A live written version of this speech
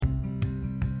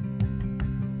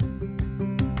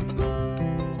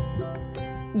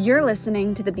You're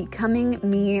listening to the Becoming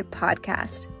Me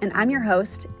podcast, and I'm your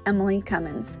host, Emily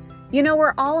Cummins. You know,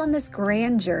 we're all on this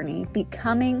grand journey,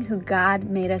 becoming who God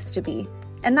made us to be.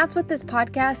 And that's what this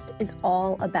podcast is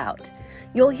all about.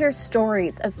 You'll hear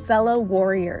stories of fellow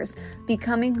warriors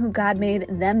becoming who God made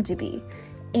them to be.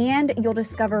 And you'll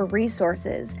discover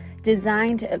resources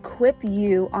designed to equip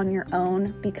you on your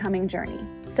own becoming journey.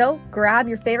 So grab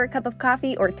your favorite cup of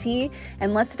coffee or tea,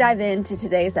 and let's dive into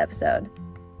today's episode.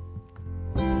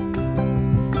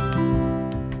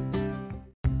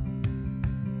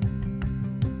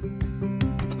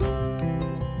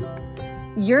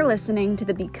 You're listening to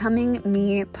the Becoming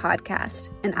Me podcast,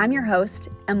 and I'm your host,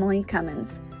 Emily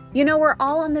Cummins. You know, we're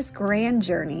all on this grand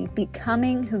journey,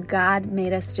 becoming who God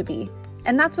made us to be.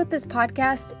 And that's what this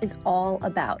podcast is all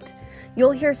about.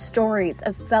 You'll hear stories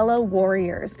of fellow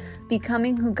warriors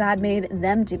becoming who God made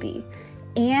them to be.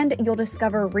 And you'll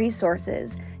discover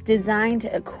resources designed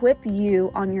to equip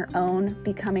you on your own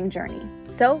becoming journey.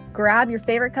 So grab your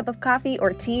favorite cup of coffee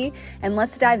or tea, and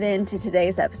let's dive into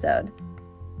today's episode.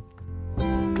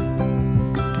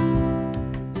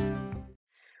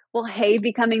 Well, hey,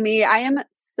 Becoming Me. I am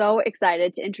so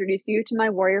excited to introduce you to my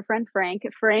warrior friend, Frank.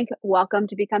 Frank, welcome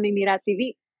to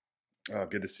BecomingMe.tv. Oh,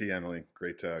 good to see you, Emily.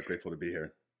 Grateful to be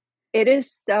here. It is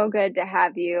so good to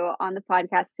have you on the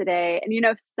podcast today. And, you know,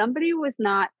 if somebody was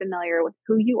not familiar with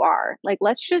who you are,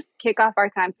 let's just kick off our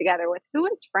time together with who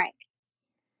is Frank?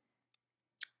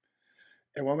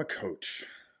 Yeah, well, I'm a coach.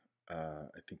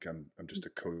 I think I'm just a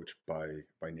coach by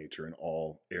nature in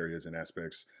all areas and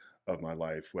aspects of my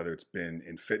life, whether it's been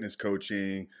in fitness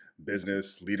coaching,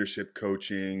 business, leadership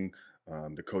coaching,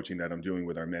 the coaching that I'm doing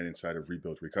with our men inside of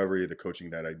Rebuild Recovery, the coaching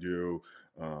that I do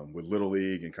with Little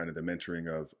League and kind of the mentoring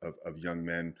of young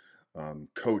men.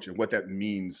 Coach, and what that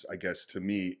means, I guess, to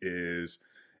me is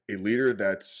a leader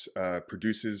that's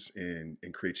produces and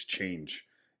creates change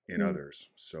in others.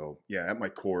 So yeah, at my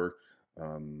core,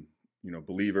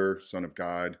 believer, son of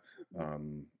God,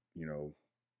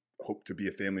 hope to be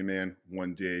a family man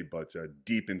one day, but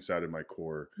deep inside of my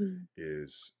core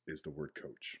is the word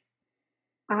coach.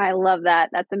 I love that.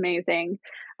 That's amazing.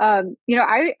 I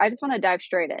just want to dive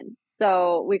straight in.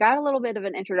 So we got a little bit of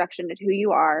an introduction to who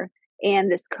you are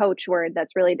and this coach word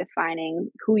that's really defining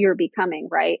who you're becoming,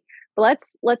 right? But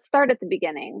let's start at the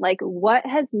beginning. Like, what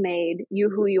has made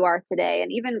you who you are today,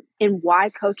 and even in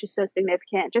why coach is so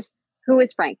significant? Just who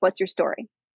is Frank? What's your story?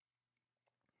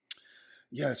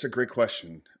 Yeah, it's a great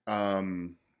question.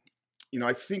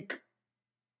 I think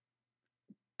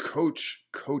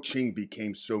coaching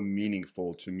became so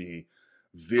meaningful to me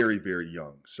very, very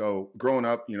young. So growing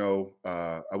up,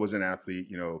 I was an athlete,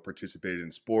 participated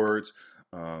in sports,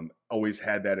 always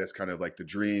had that as kind of like the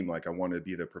dream. Like I wanted to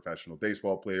be the professional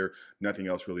baseball player. Nothing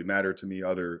else really mattered to me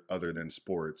other than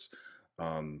sports.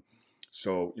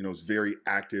 So, I was very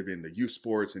active in the youth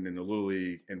sports and in the Little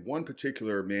League. And one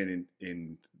particular man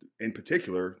in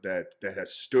particular that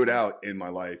has stood out in my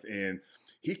life. And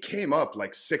he came up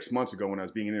like 6 months ago when I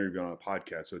was being interviewed on a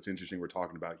podcast. So it's interesting we're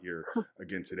talking about here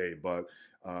again today. But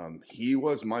he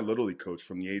was my Little League coach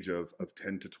from the age of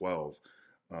 10 to 12.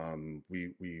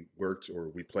 We worked or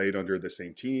we played under the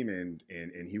same team and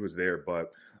he was there.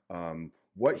 But number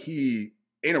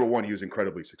one, he was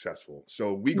incredibly successful.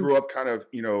 So we grew up kind of,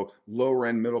 lower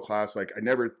end middle class. Like I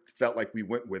never felt like we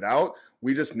went without.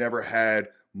 We just never had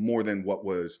more than what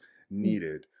was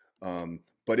needed.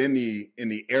 But in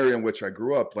the area in which I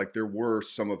grew up, like there were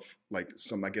some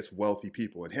I guess wealthy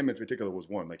people, and him in particular was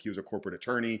one. Like he was a corporate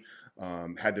attorney,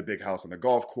 had the big house on the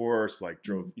golf course, like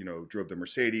drove the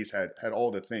Mercedes, had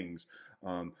all the things.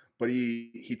 But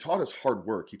he taught us hard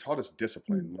work. He taught us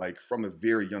discipline, like from a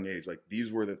very young age. Like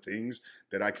these were the things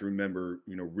that I can remember,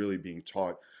 really being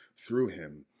taught through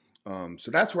him.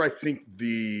 So that's where I think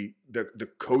the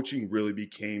coaching really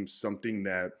became something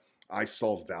that I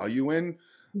saw value in.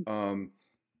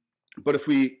 But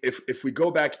if we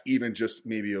go back even just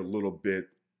maybe a little bit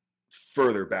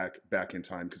further back in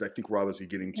time, because I think we're obviously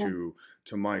getting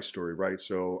to my story, right?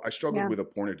 So I struggled with a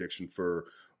porn addiction for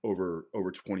over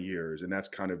 20 years, and that's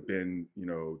kind of been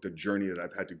the journey that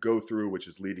I've had to go through, which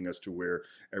is leading us to where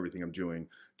everything I'm doing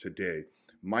today.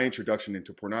 My introduction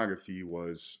into pornography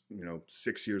was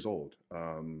 6 years old.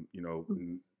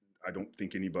 I don't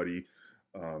think anybody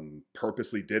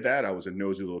purposely did that. I was a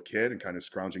nosy little kid and kind of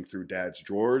scrounging through dad's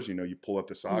drawers. You pull up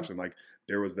the socks and like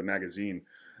there was the magazine.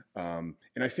 And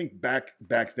I think back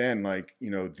then, like,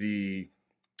 the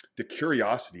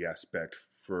curiosity aspect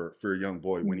for a young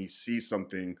boy when he sees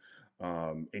something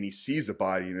and he sees a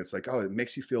body and it's like, oh, it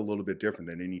makes you feel a little bit different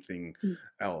than anything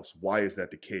else. Why is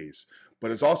that the case?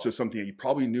 But it's also something that you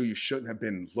probably knew you shouldn't have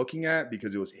been looking at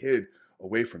because it was hid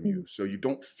away from you. So you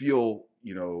don't feel,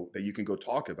 that you can go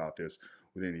talk about this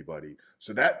with anybody.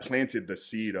 So that planted the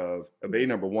seed of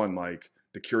number one, like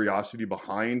the curiosity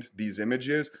behind these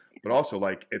images, but also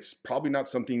like it's probably not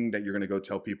something that you're going to go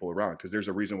tell people around, because there's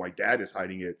a reason why dad is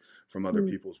hiding it from other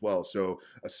people as well. So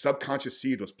a subconscious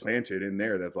seed was planted in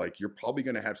there that's like, you're probably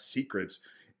going to have secrets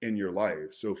in your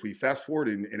life. So if we fast forward,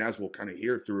 and as we'll kind of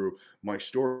hear through my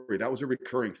story, that was a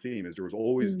recurring theme, is there was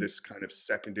always this kind of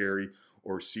secondary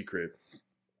or secret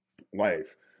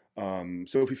life.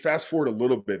 So if we fast forward a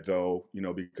little bit though,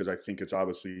 because I think it's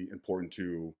obviously important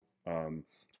to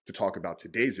talk about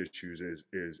today's issues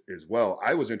is well,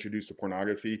 I was introduced to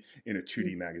pornography in a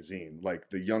 2D magazine. Like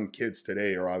the young kids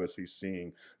today are obviously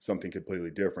seeing something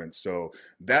completely different. So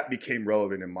that became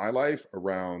relevant in my life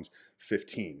around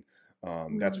 15.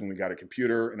 That's when we got a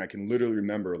computer, and I can literally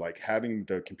remember like having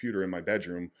the computer in my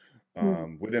bedroom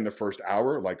within the first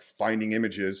hour, like finding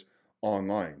images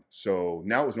online. So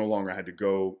now it was no longer I had to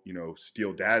go,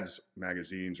 steal dad's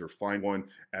magazines or find one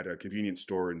at a convenience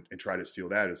store and try to steal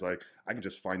that. It's like I can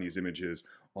just find these images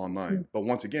online. But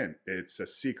once again, it's a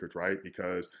secret, right?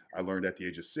 Because I learned at the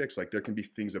age of 6, like there can be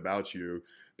things about you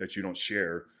that you don't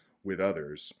share with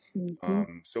others.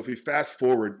 So if we fast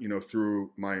forward,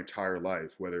 through my entire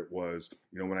life, whether it was,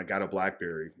 when I got a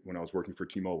BlackBerry, when I was working for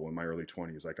T-Mobile in my early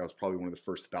 20s, like I was probably one of the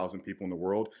first 1,000 people in the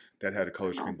world that had a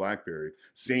color screen BlackBerry.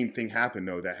 Same thing happened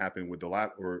though, that happened with the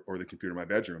lap or the computer in my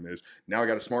bedroom, is now I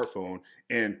got a smartphone.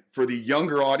 And for the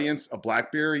younger audience, a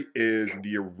BlackBerry is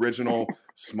the original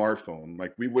smartphone.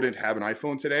 Like we wouldn't have an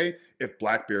iPhone today if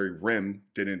BlackBerry RIM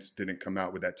didn't come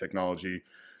out with that technology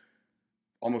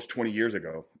almost 20 years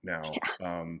ago now.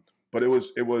 But it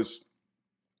was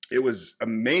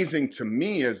amazing to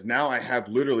me, as now I have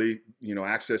literally,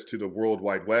 access to the World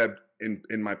Wide Web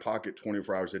in my pocket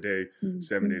 24 hours a day,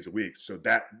 7 days a week. So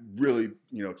that really,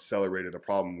 accelerated the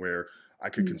problem where I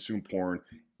could consume porn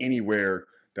anywhere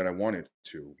that I wanted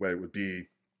to, whether it would be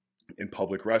in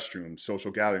public restrooms,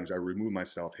 social gatherings. I remove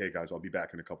myself. Hey guys, I'll be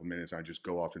back in a couple minutes. And I just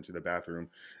go off into the bathroom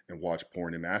and watch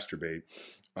porn and masturbate.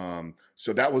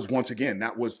 So that was, once again,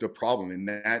 that was the problem.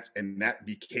 And that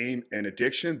became an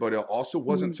addiction, but it also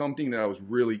wasn't something that I was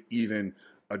really even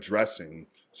addressing.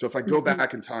 So if I go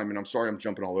back in time, and I'm sorry, I'm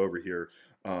jumping all over here.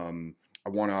 I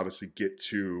want to obviously get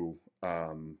to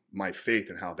my faith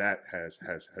and how that has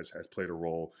played a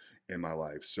role in my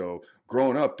life. So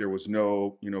growing up, there was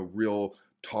no, real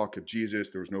talk of Jesus.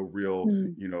 There was no real,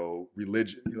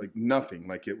 religion, like nothing.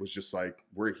 Like it was just like,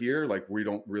 we're here, like we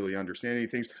don't really understand any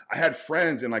things. I had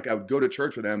friends and like I would go to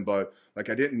church with them, but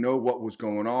like I didn't know what was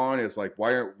going on. It's like,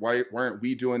 why aren't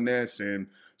we doing this? And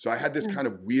so I had this kind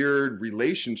of weird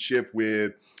relationship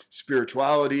with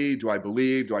spirituality. Do I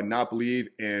believe? Do I not believe?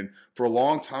 And for a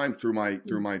long time through my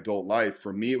adult life,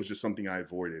 for me, it was just something I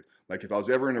avoided. Like if I was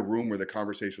ever in a room where the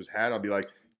conversation was had, I'd be like,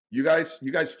 you guys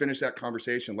finish that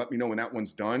conversation. Let me know when that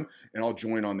one's done and I'll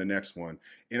join on the next one.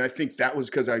 And I think that was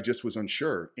because I just was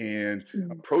unsure, and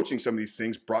approaching some of these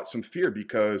things brought some fear,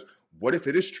 because what if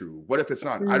it is true? What if it's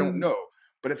not? I don't know.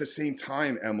 But at the same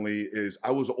time, Emily,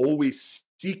 I was always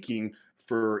seeking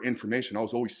for information. I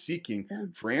was always seeking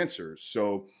for answers.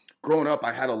 So growing up,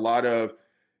 I had a lot of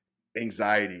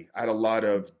anxiety. I had a lot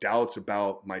of doubts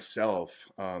about myself,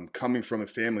 coming from a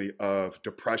family of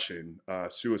depression,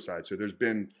 suicide. So there's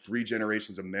been 3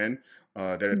 generations of men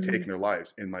that have taken their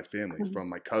lives in my family, from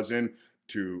my cousin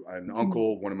to an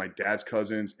uncle, one of my dad's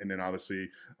cousins, and then obviously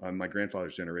my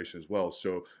grandfather's generation as well.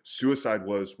 So suicide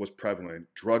was prevalent.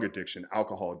 Drug addiction,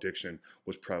 alcohol addiction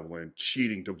was prevalent.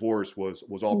 Cheating, divorce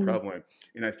was all prevalent.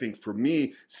 And I think for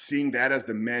me, seeing that as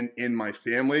the men in my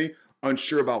family,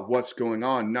 unsure about what's going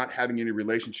on, not having any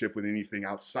relationship with anything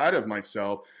outside of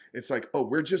myself, it's like, oh,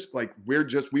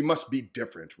 we must be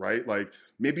different, right? Like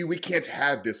maybe we can't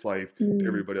have this life that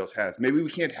everybody else has. Maybe we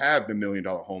can't have the $1 million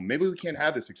home. Maybe we can't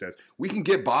have the success. We can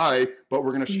get by, but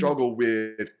we're going to struggle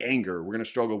with anger. We're going to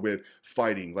struggle with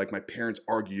fighting. Like my parents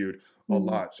argued a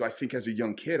lot. So I think as a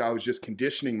young kid, I was just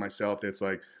conditioning myself that's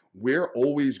like, we're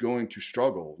always going to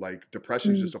struggle. Like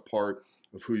depression is just a part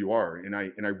of who you are. And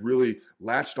I really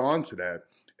latched on to that.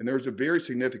 And there was a very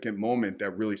significant moment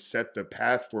that really set the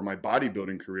path for my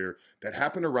bodybuilding career that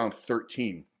happened around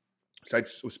 13. So I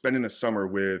was spending the summer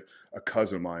with a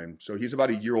cousin of mine. So he's about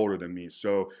a year older than me.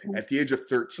 So at the age of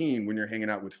 13, when you're hanging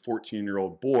out with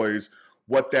 14-year-old boys,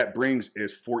 what that brings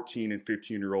is 14 and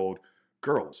 15-year-old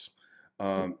girls.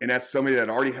 And as somebody that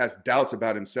already has doubts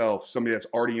about himself, somebody that's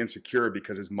already insecure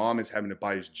because his mom is having to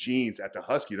buy his jeans at the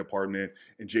Husky department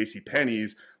in J.C.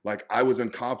 Penney's, like I was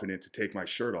unconfident to take my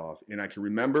shirt off. And I can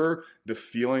remember the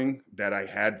feeling that I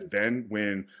had then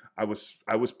when I was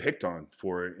picked on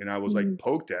for it. And I was like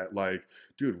poked at, like,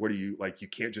 dude, what are you, like, you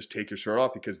can't just take your shirt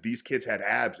off, because these kids had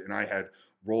abs and I had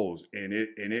rolls. And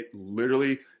it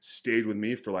literally stayed with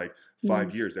me for like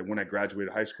 5 years, that when I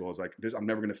graduated high school, I was like, I'm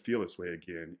never going to feel this way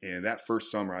again. And that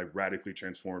first summer, I radically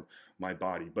transformed my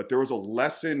body. But there was a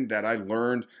lesson that I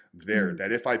learned there,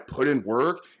 that if I put in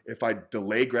work, if I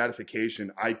delay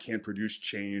gratification, I can produce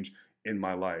change in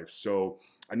my life. So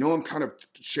I know I'm kind of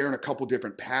sharing a couple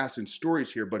different paths and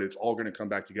stories here, but it's all going to come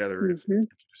back together if you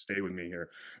just stay with me here.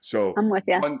 So I'm with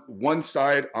you. one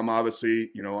side, I'm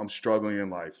obviously, I'm struggling in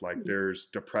life. Like there's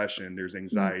depression, there's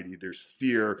anxiety, there's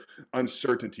fear,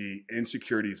 uncertainty,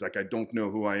 insecurities. Like I don't know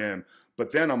who I am.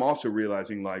 But then I'm also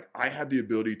realizing, like, I have the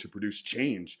ability to produce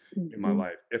change in my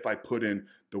life if I put in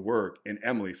the work. And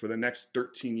Emily, for the next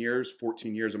 13 years,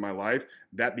 14 years of my life,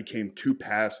 that became two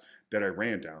paths that I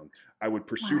ran down. I would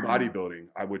pursue bodybuilding.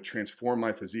 I would transform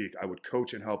my physique. I would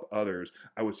coach and help others.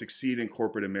 I would succeed in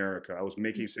corporate America. I was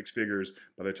making six figures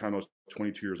by the time I was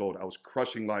 22 years old. I was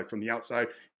crushing life. From the outside,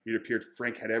 it appeared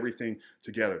Frank had everything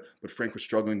together, but Frank was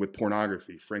struggling with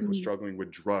pornography. Frank was struggling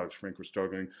with drugs. Frank was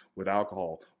struggling with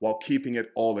alcohol, while keeping it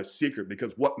all a secret,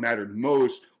 because what mattered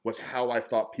most was how I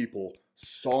thought people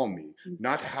saw me,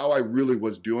 not how I really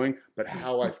was doing, but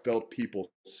how I felt people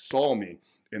saw me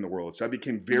in the world. So I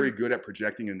became very good at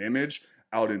projecting an image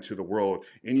out into the world.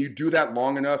 And you do that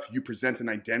long enough, you present an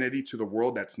identity to the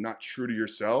world that's not true to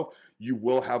yourself, you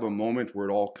will have a moment where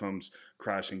it all comes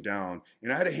crashing down.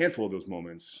 And I had a handful of those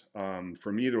moments.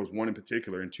 For me, there was one in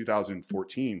particular in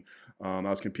 2014. I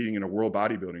was competing in a world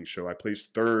bodybuilding show. I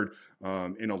placed third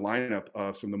in a lineup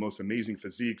of some of the most amazing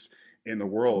physiques in the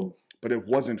world. But it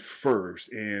wasn't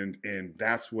first. And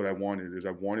that's what I wanted, is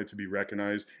I wanted to be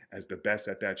recognized as the best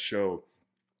at that show.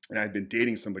 And I'd been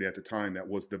dating somebody at the time that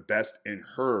was the best in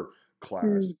her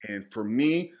class. And for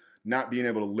me, not being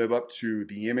able to live up to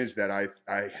the image that I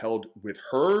held with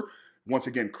her, once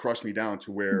again, crushed me down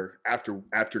to where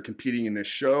after competing in this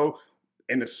show,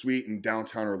 in the suite in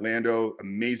downtown Orlando,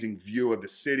 amazing view of the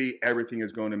city, everything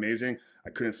is going amazing. I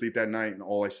couldn't sleep that night, and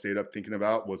all I stayed up thinking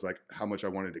about was like how much I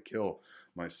wanted to kill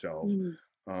myself.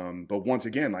 But once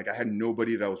again, like I had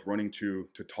nobody that I was running to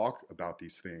talk about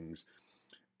these things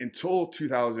until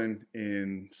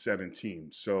 2017.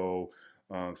 So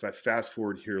if I fast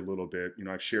forward here a little bit,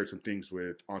 I've shared some things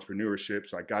with entrepreneurship.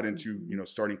 So I got into,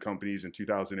 starting companies in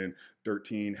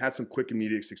 2013, had some quick,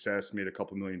 immediate success, made a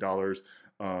couple $1 million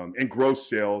in gross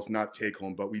sales, not take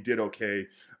home, but we did okay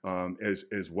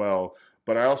as well.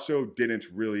 But I also didn't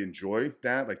really enjoy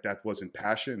that. Like that wasn't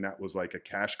passion. That was like a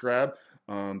cash grab.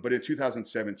 But in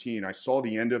 2017, I saw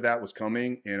the end of that was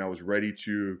coming, and I was ready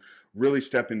to really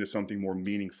step into something more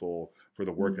meaningful for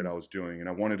the work that I was doing. And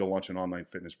I wanted to launch an online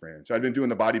fitness brand. So I'd been doing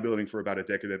the bodybuilding for about a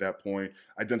decade at that point.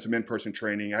 I'd done some in-person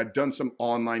training. I'd done some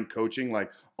online coaching,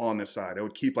 like on the side. I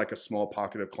would keep like a small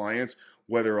pocket of clients,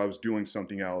 whether I was doing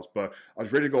something else. But I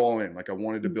was ready to go all in. Like I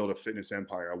wanted to build a fitness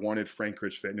empire. I wanted Frank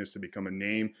Rich Fitness to become a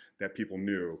name that people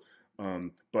knew.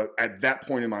 But at that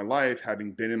point in my life,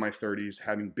 having been in my 30s,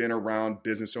 having been around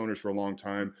business owners for a long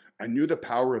time, I knew the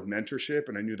power of mentorship,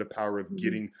 and I knew the power of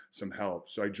getting some help.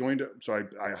 So I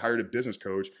hired a business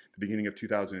coach at the beginning of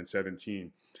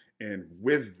 2017. And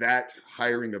with that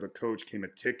hiring of a coach came a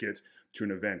ticket to an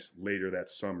event later that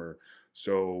summer.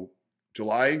 So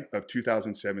July of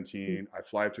 2017, I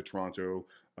fly up to Toronto.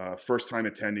 First time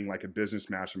attending like a business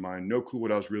mastermind, no clue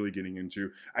what I was really getting into.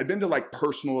 I'd been to like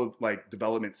personal like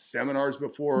development seminars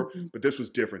before, but this was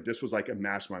different. This was like a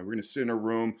mastermind. We're going to sit in a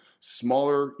room,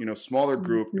 smaller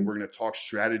group, and we're going to talk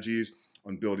strategies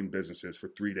on building businesses for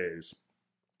 3 days.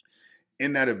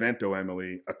 In that event though,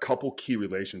 Emily, a couple key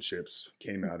relationships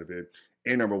came out of it.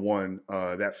 And number one,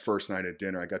 that first night at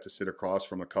dinner, I got to sit across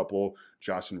from a couple,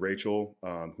 Josh and Rachel,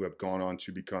 who have gone on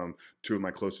to become two of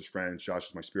my closest friends. Josh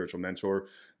is my spiritual mentor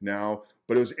now.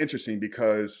 But it was interesting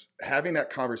because having that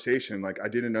conversation, like I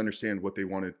didn't understand what they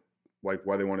wanted, like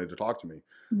why they wanted to talk to me.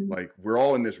 Like we're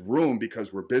all in this room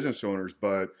because we're business owners,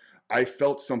 but I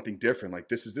felt something different. Like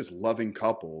this is this loving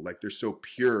couple. Like they're so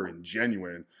pure and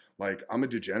genuine. Like I'm a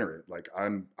degenerate. Like I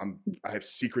have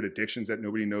secret addictions that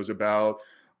nobody knows about.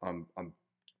 I'm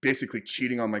basically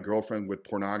cheating on my girlfriend with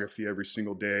pornography every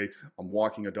single day. I'm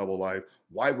walking a double life.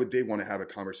 Why would they want to have a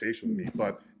conversation with me?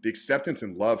 But the acceptance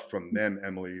and love from them,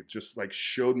 Emily, just like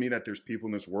showed me that there's people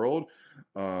in this world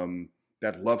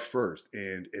that love first,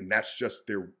 and that's just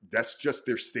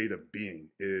their state of being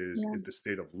is the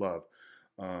state of love.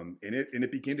 And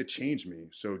it began to change me.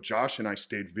 So Josh and I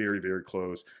stayed very, very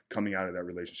close coming out of that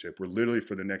relationship. We're literally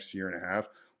for the next year and a half,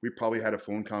 we probably had a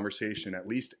phone conversation at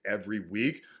least every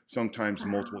week, sometimes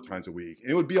multiple Wow. times a week.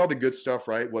 And it would be all the good stuff,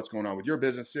 right? What's going on with your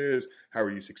businesses? How are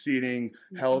you succeeding?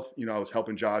 Mhm. Health. I was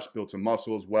helping Josh build some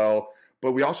muscle as well.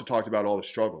 But we also talked about all the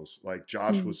struggles. Like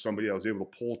Josh Mhm. was somebody that was able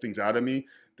to pull things out of me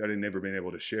that I'd never been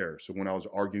able to share. So when I was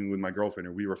arguing with my girlfriend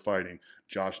or we were fighting,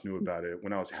 Josh knew about it.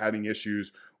 When I was having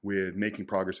issues with making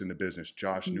progress in the business,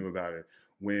 Josh Mhm. knew about it.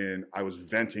 When I was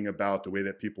venting about the way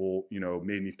that people,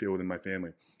 made me feel within my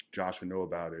family, Josh would know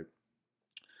about it.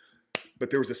 But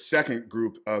there was a second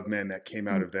group of men that came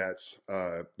out Mhm.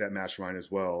 of that mastermind as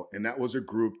well, and that was a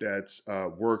group that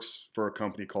works for a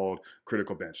company called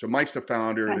Critical Bench. So Mike's the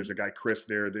founder. Okay. There's a guy Chris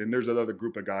there, and there's another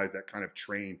group of guys that kind of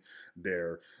train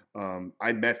there.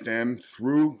 I met them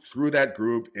through that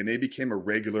group, and they became a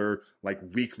regular like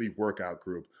weekly workout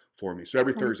group for me. So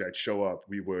every Okay. Thursday I'd show up.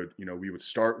 We would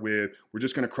start with, we're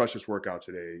just going to crush this workout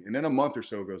today, and then a month or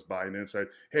so goes by, and then it's like,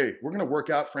 hey, we're going to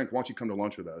work out. Frank, why don't you come to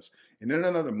lunch with us? And then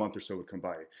another month or so would come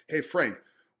by. Hey, Frank,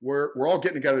 we're all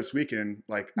getting together this weekend,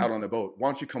 like Mhm. out on the boat. Why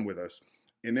don't you come with us?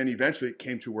 And then eventually it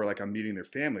came to where like I'm meeting their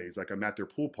families, like I'm at their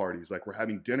pool parties, like we're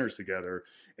having dinners together.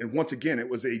 And once again, it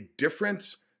was a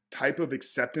different type of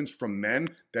acceptance from men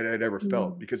that I'd ever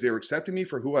felt Mhm. because they were accepting me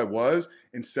for who I was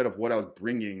instead of what I was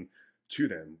bringing to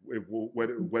them.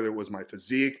 Whether it was my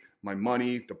physique, my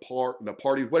money, the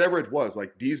party, whatever it was,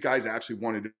 like these guys actually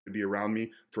wanted to be around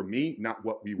me for me, not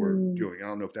what we were Mhm. doing. I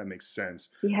don't know if that makes sense,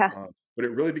 Yeah. but it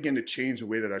really began to change the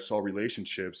way that I saw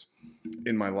relationships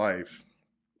in my life.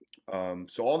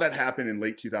 So all that happened in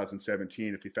late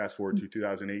 2017. If you fast forward to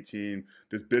 2018,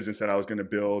 this business that I was going to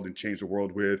build and change the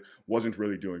world with wasn't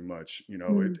really doing much. It,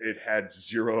 Mhm. it had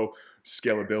zero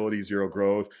scalability, zero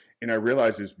growth. And I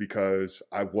realized it's because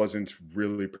I wasn't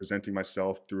really presenting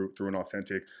myself through an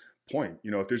authentic point.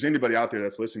 If there's anybody out there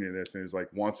that's listening to this and is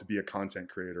like wants to be a content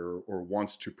creator or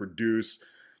wants to produce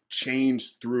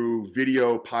change through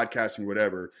video, podcasting,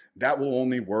 whatever, that will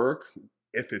only work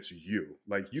if it's you.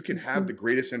 Like you can have Mhm. the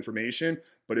greatest information,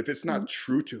 but if it's Mhm. not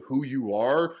true to who you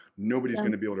are, nobody's Yeah.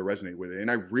 going to be able to resonate with it. And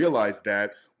I realized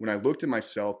that when I looked at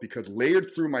myself, because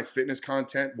layered through my fitness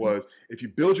content was if you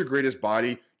build your greatest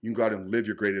body, you can go out and live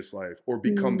your greatest life or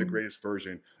become the Mhm. greatest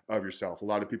version of yourself. A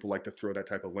lot of people like to throw that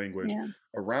type of language Yeah.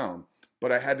 around.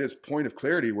 But I had this point of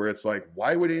clarity where it's like,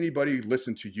 why would anybody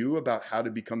listen to you about how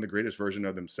to become the greatest version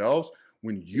of themselves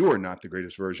when you are not the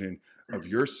greatest version of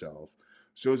yourself?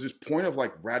 So it was this point of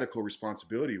like radical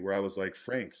responsibility where I was like,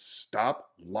 Frank,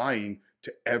 stop lying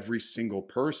to every single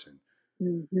person.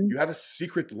 Mhm. You have a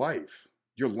secret life.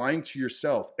 You're lying to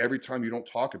yourself every time you don't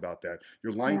talk about that.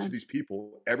 You're lying Yeah. to these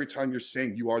people every time you're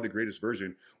saying you are the greatest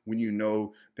version when you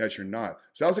know that you're not.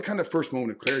 So that was the kind of first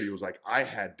moment of clarity. It was like, I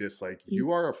had this, like, Mhm.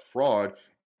 you are a fraud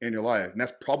in your life. And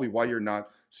that's probably why you're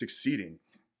not succeeding.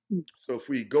 So if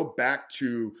we go back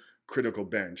to Critical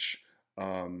Bench,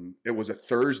 it was a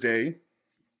Thursday.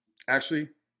 Actually,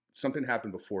 something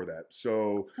happened before that.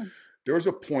 So Mhm. there was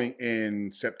a point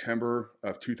in September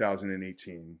of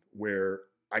 2018 where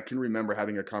I can remember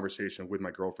having a conversation with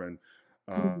my girlfriend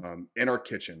Mhm. in our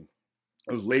kitchen.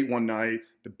 It was late one night.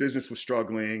 The business was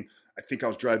struggling. I think I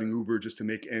was driving Uber just to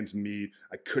make ends meet.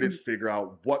 I couldn't Mhm. figure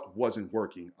out what wasn't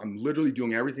working. I'm literally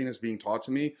doing everything that's being taught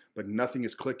to me, but nothing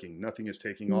is clicking. Nothing is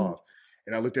taking Mhm. off.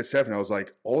 And I looked at Steph and I was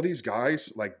like, all these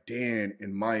guys like Dan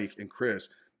and Mike and Chris,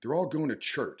 they're all going to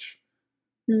church.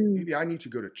 Mhm. Maybe I need to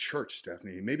go to church,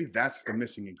 Stephanie. Maybe that's the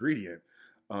missing ingredient.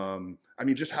 I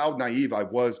mean, just how naive I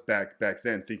was back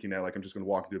then, thinking that like I'm just going to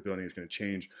walk into a building, it's going to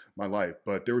change my life.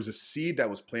 But there was a seed that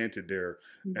was planted there,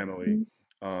 Emily.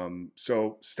 Mhm.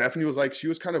 So Stephanie was like, she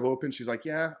was kind of open. She's like,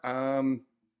 yeah,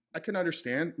 I can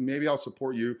understand. Maybe I'll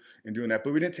support you in doing that.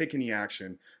 But we didn't take any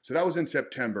action. So that was in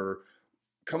September.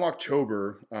 Come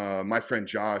October, my friend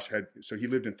Josh so he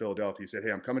lived in Philadelphia. He said,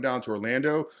 hey, I'm coming down to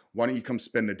Orlando. Why don't you come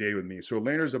spend the day with me? So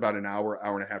Orlando's about an hour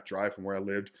and a half drive from where I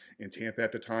lived in Tampa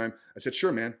at the time. I said,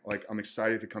 sure, man. Like, I'm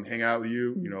excited to come hang out with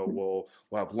you. Mhm. We'll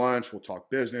have lunch. We'll talk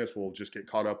business. We'll just get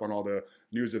caught up on all the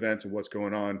news events and what's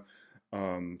going on.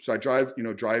 So I drive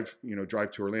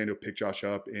to Orlando, pick Josh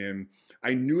up, and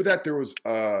I knew that there was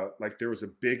a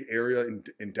big area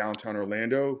in downtown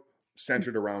Orlando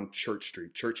centered around Church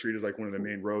Street. Church Street is like one of the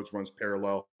main roads, runs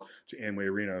parallel to Amway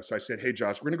Arena. So I said, hey,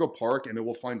 Josh, we're going to go park and then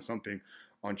we'll find something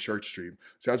on Church Street.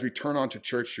 So as we turn onto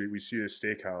Church Street, we see this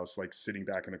steakhouse like sitting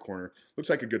back in the corner. Looks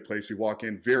like a good place. We walk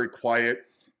in, very quiet,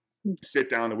 sit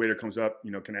down. The waiter comes up,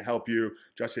 can I help you?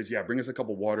 Josh says, yeah, bring us a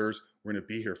couple waters. We're going to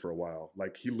be here for a while.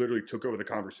 Like he literally took over the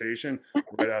conversation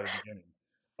right out of the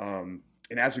beginning.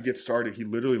 And as we get started, he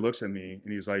literally looks at me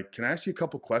and he's like, "Can I ask you a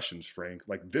couple questions, Frank?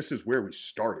 Like, this is where we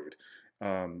started."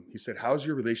 He said, "How's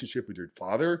your relationship with your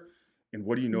father? And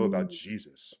what do you know about Mm.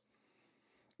 Jesus?"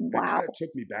 And it kind of Wow.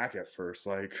 took me back at first,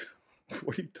 like,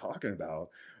 what are you talking about?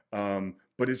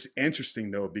 But it's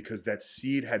interesting though, because that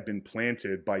seed had been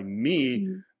planted by me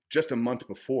Mm. just a month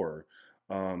before.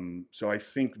 So I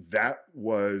think that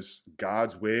was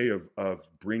God's way of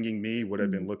bringing me what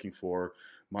I've been Mm. looking for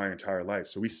my entire life.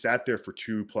 So we sat there for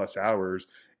 2+ hours,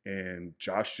 and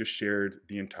Josh just shared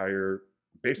the entire,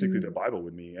 basically the Mm. Bible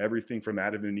with me, everything from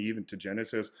Adam and Eve into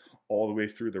Genesis, all the way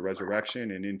through the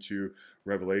resurrection and into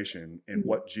Revelation, and Mm.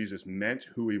 what Jesus meant,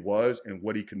 who he was, and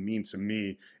what he could mean to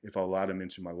me if I allowed him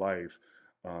into my life.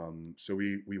 So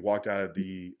we walked out of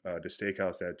the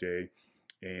steakhouse that day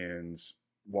and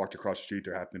walked across the street.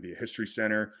 There happened to be a history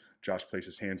center. Josh placed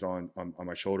his hands on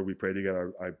my shoulder. We prayed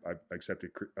together. I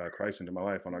accepted Christ into my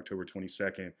life on October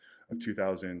 22nd of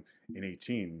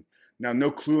 2018. Now,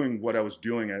 no cluing what I was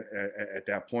doing at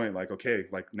that point. Like, okay,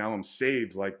 like now I'm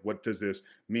saved. Like, what does this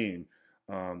mean?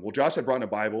 Well, Josh had brought in a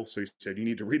Bible, so he said, "You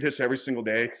need to read this every single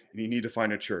day, and you need to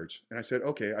find a church." And I said,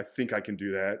 "Okay, I think I can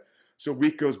do that." So a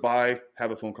week goes by, have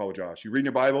a phone call with Josh. "You reading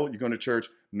your Bible? You going to church?"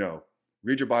 "No."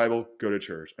 "Read your Bible, go to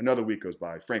church." Another week goes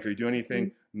by. "Frank, are you doing anything?"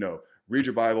 Mm. "No." "Read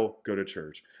your Bible, go to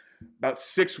church." About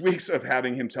 6 weeks of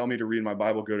having him tell me to read my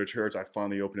Bible, go to church, I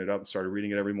finally opened it up and started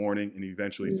reading it every morning, and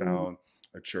eventually Mm. found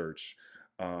a church.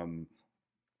 Um,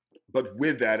 but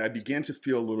with that, I began to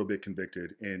feel a little bit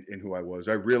convicted in who I was.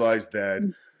 I realized that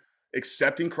Mm.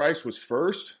 accepting Christ was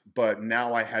first, but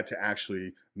now I had to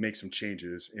actually make some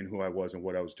changes in who I was and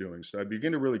what I was doing. So I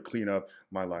began to really clean up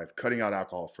my life, cutting out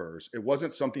alcohol first. It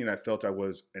wasn't something that I felt I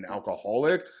was an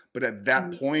alcoholic, but at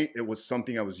that Mm. point, it was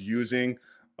something I was using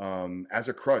as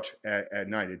a crutch at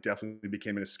night. It definitely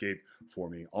became an escape for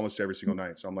me almost every single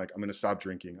night. So I'm like, I'm going to stop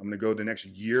drinking. I'm going to go the next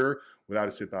year without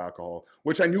a sip of alcohol,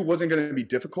 which I knew wasn't going to be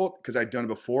difficult because I'd done it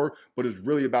before, but it was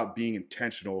really about being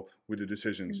intentional with the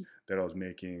decisions Mm. that I was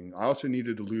making. I also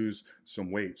needed to lose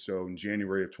some weight. So in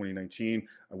January of 2019,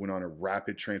 I went on a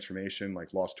rapid transformation,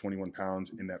 like lost 21 pounds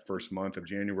in that first month of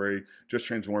January, just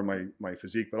transformed my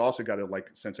physique, but also got a like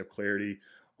sense of clarity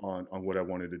on what I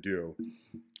wanted to do.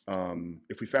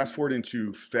 If we fast forward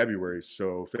into February,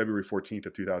 so February 14th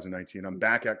of 2019, I'm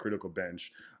back at Critical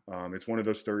Bench. It's one of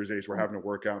those Thursdays we're having a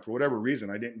workout. For whatever reason,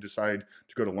 I didn't decide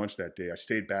to go to lunch that day. I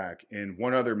stayed back, and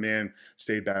one other man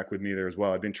stayed back with me there as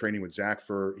well. I'd been training with Zach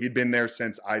he'd been there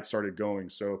since I'd started going.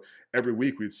 So every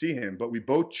week we'd see him, but we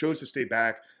both chose to stay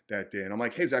back that day. And I'm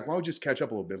like, "Hey, Zach, why don't we just catch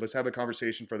up a little bit? Let's have a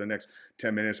conversation for the next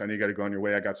 10 minutes. I know you got to go on your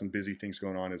way. I got some busy things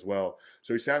going on as well."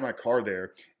 So he sat in my car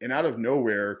there, and out of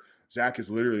nowhere, Zach is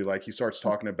literally like, he starts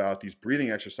talking about these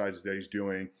breathing exercises that he's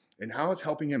doing and how it's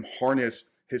helping him harness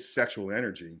his sexual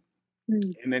energy.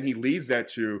 Mm. And then he leads that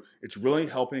to, it's really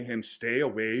helping him stay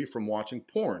away from watching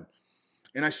porn.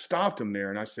 And I stopped him there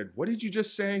and I said, "What did you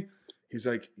just say?" He's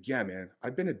like, "Yeah, man,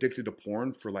 I've been addicted to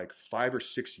porn for like 5 or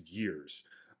 6 years.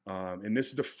 And this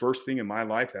is the first thing in my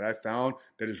life that I found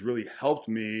that has really helped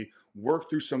me work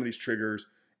through some of these triggers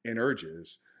and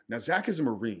urges." Now, Zach is a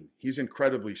Marine. He's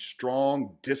incredibly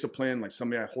strong, disciplined, like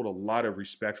somebody I hold a lot of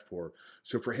respect for.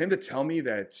 So for him to tell me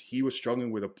that he was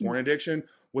struggling with a Mm. porn addiction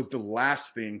was the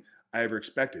last thing I ever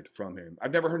expected from him.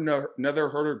 I've never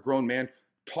heard a grown man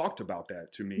talked about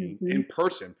that to me Mhm. in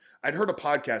person. I'd heard a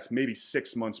podcast maybe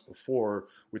 6 months before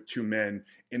with two men,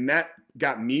 and that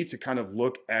got me to kind of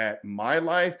look at my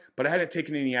life, but I hadn't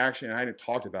taken any action. I hadn't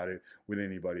talked about it with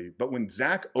anybody. But when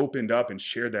Zach opened up and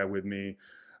shared that with me,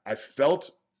 I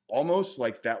felt almost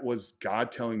like that was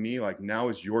God telling me, like, now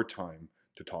is your time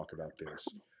to talk about this.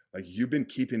 Like, you've been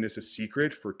keeping this a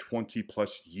secret for 20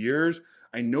 plus years.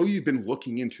 I know you've been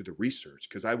looking into the research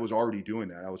because I was already doing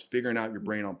that. I was figuring out your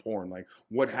brain on porn, like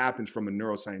what happens from a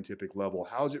neuroscientific level,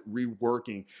 how is it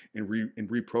reworking and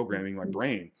reprogramming my Mhm.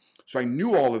 brain. So I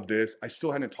knew all of this. I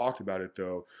still hadn't talked about it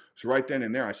though. So right then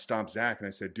and there, I stopped Zach and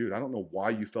I said, "Dude, I don't know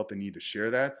why you felt the need to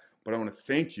share that, but I want to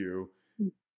thank you.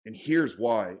 Mm. And here's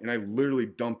why." And I literally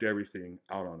dumped everything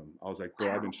out on him. I was like, "Bro,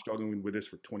 I've been Wow. struggling with this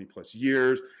for 20 plus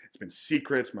years. It's been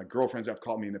secrets. My girlfriends have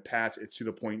caught me in the past. It's to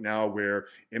the point now where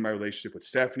in my relationship with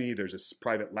Stephanie, there's this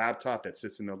private laptop that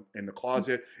sits in the Mm.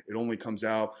 closet. It only comes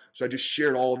out." So I just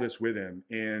shared all of this with him.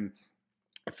 And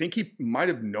I think he might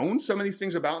have known some of these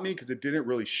things about me because it didn't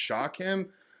really shock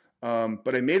him.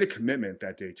 But I made a commitment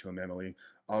that day to him, Emily.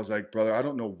 I was like, "Brother, I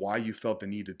don't know why you felt the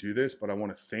need to do this, but I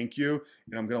want to thank you.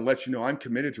 And I'm going to let you know I'm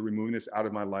committed to removing this out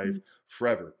of my life Mm.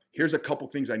 forever. Here's a couple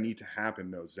things I need to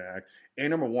happen, though, Zach.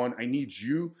 And number one, I need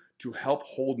you to help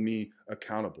hold me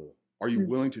accountable." Are you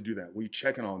willing to do that? Will you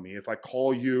check in on me? If I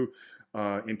call you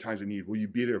in times of need, will you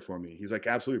be there for me? He's like,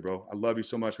 absolutely, bro. I love you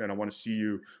so much, man. I want to see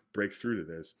you break through to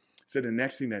this. So the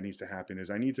next thing that needs to happen is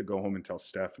I need to go home and tell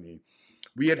Stephanie.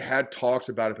 We had talks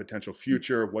about a potential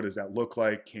future. What does that look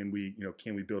like? Can we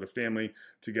build a family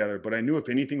together? But I knew if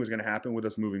anything was going to happen with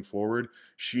us moving forward,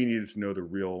 she needed to know the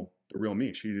real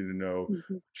me. She needed to know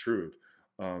the truth.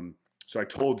 So I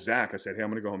told Zach, I said, hey, I'm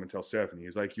going to go home and tell Stephanie.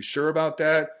 He's like, you sure about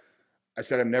that? I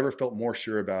said, I've never felt more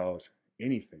sure about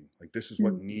anything. Like, this is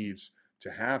what needs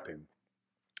to happen.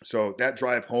 So that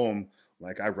drive home,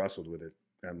 like, I wrestled with it,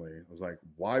 Emily. I was like,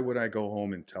 why would I go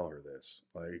home and tell her this?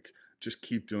 Like, just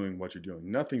keep doing what you're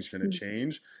doing. Nothing's going to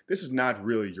change. This is not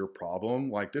really your problem.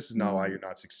 Like, this is not why you're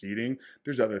not succeeding.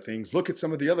 There's other things. Look at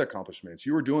some of the other accomplishments.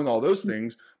 You were doing all those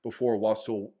things before while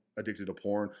still addicted to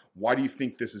porn. Why do you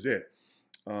think this is it?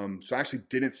 So I actually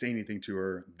didn't say anything to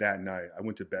her that night. I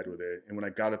went to bed with it. And when I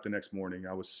got up the next morning,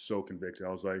 I was so convicted. I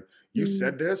was like, you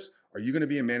said this? Are you going to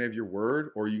be a man of your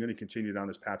word? Or are you going to continue down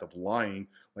this path of lying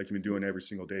like you've been doing every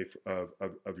single day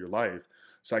of your life?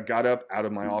 So I got up out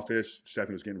of my office.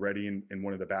 Stephanie was getting ready in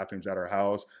one of the bathrooms at our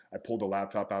house. I pulled the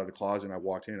laptop out of the closet and I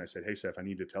walked in. I said, hey, Steph, I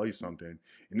need to tell you something.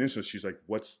 And then so she's like,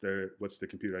 what's the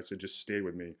computer? I said, just stay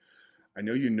with me. I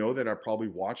know you know that I probably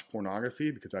watch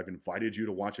pornography because I've invited you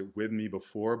to watch it with me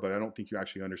before, but I don't think you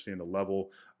actually understand the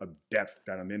level of depth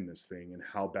that I'm in this thing and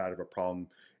how bad of a problem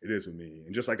it is with me.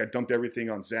 And just like I dumped everything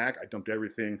on Zach, I dumped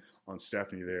everything on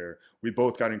Stephanie there. We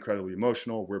both got incredibly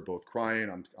emotional. We're both crying.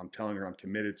 I'm telling her I'm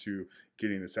committed to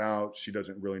getting this out. She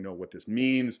doesn't really know what this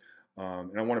means.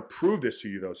 And I want to prove this to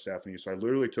you though, Stephanie. So I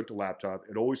literally took the laptop.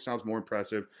 It always sounds more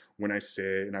impressive when I say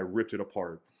it, and I ripped it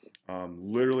apart.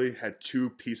 Literally had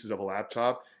two pieces of a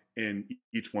laptop in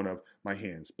each one of my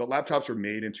hands. But laptops are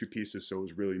made in two pieces, so it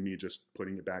was really me just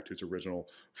putting it back to its original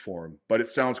form. But it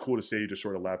sounds cool to say you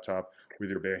destroyed a laptop with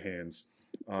your bare hands.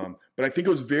 But I think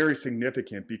it was very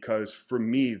significant because for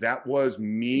me, that was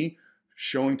me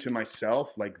showing to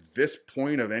myself like this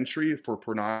point of entry for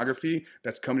pornography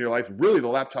that's come to your life. Really, the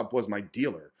laptop was my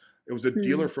dealer. It was a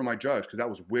dealer for my drugs because that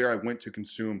was where I went to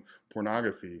consume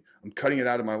pornography. I'm cutting it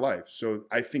out of my life. So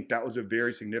I think that was a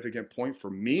very significant point for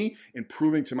me in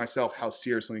proving to myself how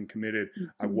seriously and committed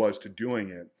I was to doing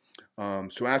it.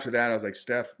 So after that, I was like,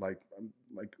 Steph, like,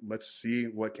 let's see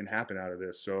what can happen out of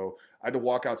this. So I had to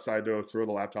walk outside though, throw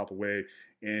the laptop away.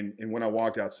 And when I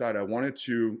walked outside, I wanted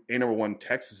to, number one,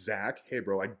 text Zach, hey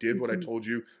bro, I did what I told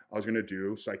you I was going to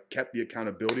do. So I kept the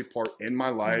accountability part in my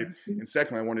life. And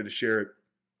second, I wanted to share it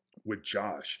with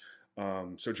Josh.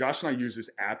 So Josh and I use this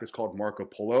app. It's called Marco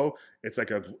Polo. It's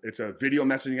a video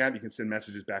messaging app. You can send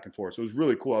messages back and forth. So it was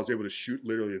really cool. I was able to shoot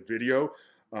literally a video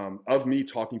of me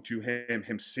talking to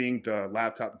him seeing the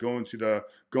laptop going to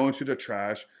the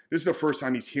trash. This is the first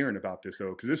time he's hearing about this though,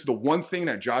 because this is the one thing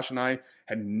that Josh and I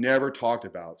had never talked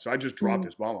about. So I just dropped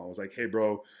this bomb. I was like, hey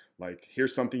bro, like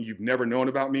here's something you've never known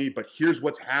about me, but here's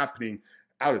what's happening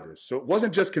out of this. So it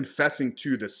wasn't just confessing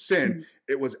to the sin,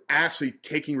 it was actually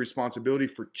taking responsibility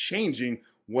for changing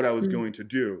what I was going to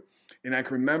do. And I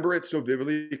can remember it so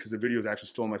vividly because the video is actually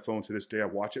still on my phone to this day. I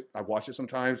watch it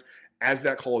sometimes. As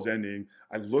that call is ending,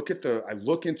 I look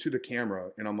into the camera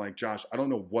and I'm like, Josh, I don't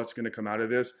know what's going to come out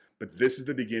of this, but this is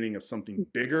the beginning of something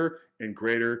bigger and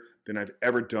greater than I've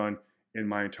ever done in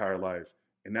my entire life.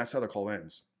 And that's how the call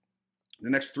ends.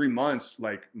 The next 3 months,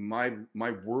 like my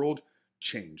world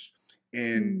changed.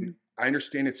 And I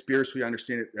understand it spiritually. I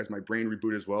understand it as my brain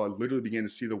rebooted as well. I literally began to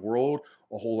see the world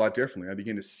a whole lot differently. I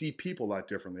began to see people a lot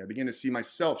differently. I began to see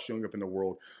myself showing up in the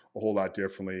world a whole lot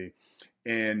differently.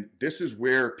 And this is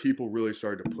where people really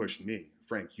started to push me.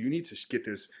 Frank, you need to get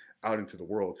this out into the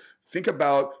world. Think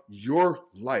about your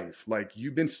life. Like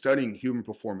you've been studying human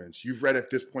performance. You've read at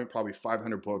this point probably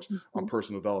 500 books on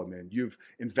personal development. You've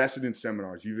invested in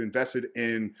seminars. You've invested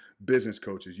in business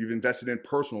coaches. You've invested in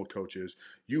personal coaches.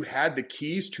 You had the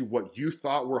keys to what you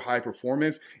thought were high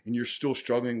performance and you're still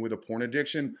struggling with a porn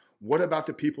addiction. What about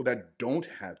the people that don't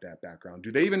have that background?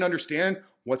 Do they even understand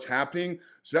what's happening?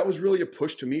 So that was really a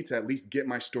push to me to at least get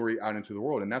my story out into the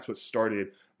world. And that's what started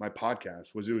my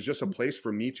podcast. It was just a place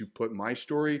for me to put my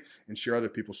story and share other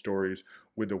people's stories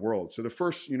with the world. So the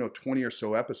first, 20 or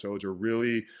so episodes are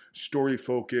really story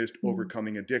focused,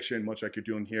 overcoming addiction, much like you're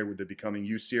doing here with the Becoming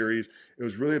You series. It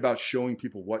was really about showing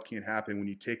people what can happen when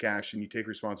you take action, you take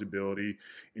responsibility,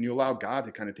 and you allow God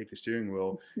to kind of take the steering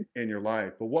wheel in your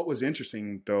life. But what was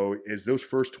interesting though, is those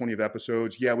first 20 of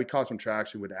episodes, we caught some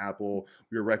traction with Apple.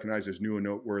 We were recognized as new and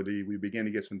noteworthy. We began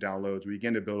to get some downloads. We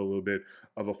began to build a little bit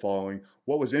of a following.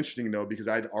 What was interesting though, because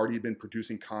I'd already been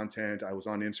producing content, I was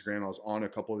on Instagram, I was on a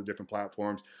couple of different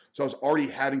platforms. So I was already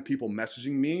having people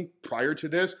messaging me prior to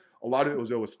this A lot of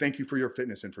it was thank you for your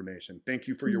fitness information. Thank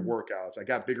you for your workouts. I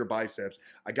got bigger biceps.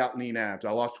 I got lean abs.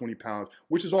 I lost 20 pounds,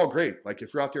 which is all great. Like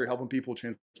if you're out there helping people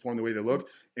transform the way they look,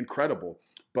 incredible.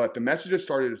 But the messages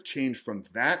started to change from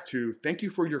that to thank you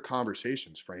for your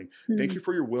conversations, Frank. Thank you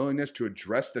for your willingness to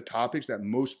address the topics that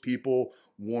most people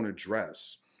won't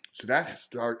address. So that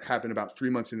happened about 3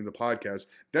 months into the podcast.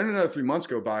 Then another 3 months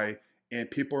go by and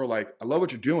people are like, I love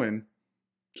what you're doing.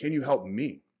 Can you help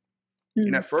me?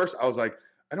 And at first I was like,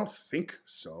 I don't think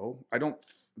so. I don't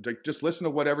like, just listen to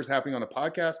whatever's happening on the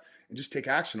podcast and just take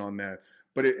action on that.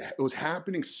 But it was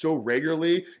happening so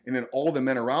regularly. And then all the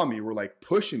men around me were like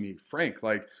pushing me, Frank,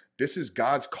 like this is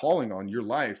God's calling on your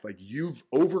life. Like you've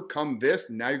overcome this.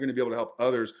 Now you're going to be able to help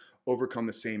others overcome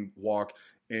the same walk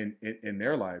in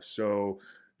their life. So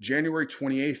January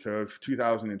 28th of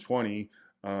 2020,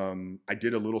 I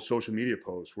did a little social media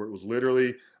post where it was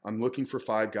literally, I'm looking for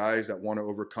 5 guys that want to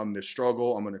overcome this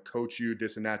struggle. I'm going to coach you,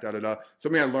 this and that, da, da, da.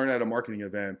 Something I learned at a marketing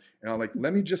event. And I'm like,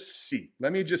 let me just see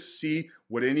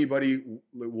what anybody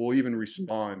will even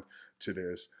respond to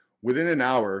this. Within an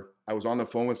hour, I was on the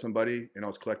phone with somebody and I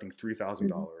was collecting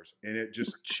 $3,000. And it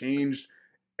just changed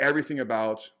everything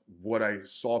about what I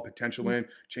saw potential in,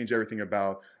 changed everything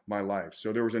about my life.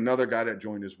 So there was another guy that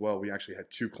joined as well. We actually had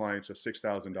 2 clients of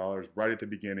 $6,000 right at the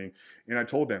beginning. And I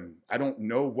told them, I don't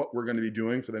know what we're going to be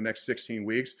doing for the next 16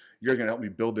 weeks. You're going to help me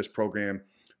build this program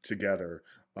together.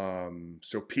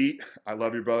 So Pete, I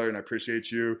love you, brother, and I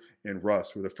appreciate you. And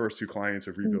Russ were the first 2 clients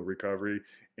of Rebuild Recovery.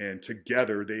 And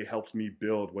together they helped me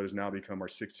build what has now become our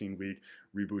 16-week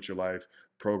Reboot Your Life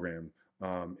program.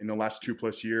 In the last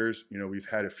 2+ years, we've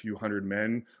had a few hundred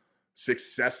men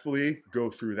successfully go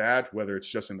through that, whether it's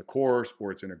just in the course or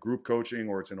it's in a group coaching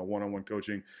or it's in a one-on-one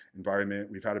coaching environment.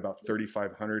 We've had about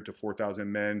 3,500 to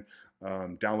 4,000 men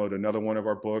download another one of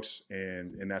our books,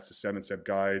 and that's the 7-Step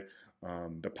Guide.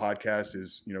 The podcast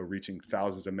is, reaching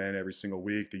thousands of men every single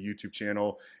week. The YouTube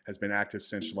channel has been active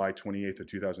since July 28th of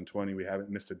 2020. We haven't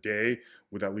missed a day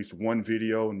with at least 1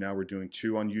 video. Now we're doing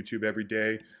 2 on YouTube every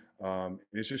day. And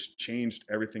it's just changed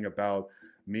everything about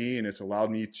me, and it's allowed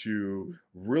me to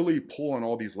really pull on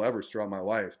all these levers throughout my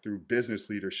life, through business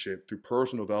leadership, through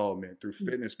personal development, through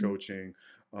fitness coaching,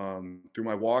 through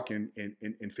my walk in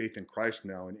faith in Christ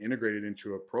now, and integrate it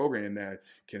into a program that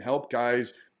can help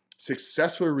guys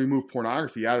successfully remove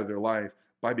pornography out of their life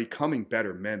by becoming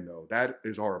better men. Though that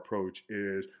is our approach,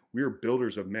 is we are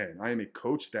builders of men. I am a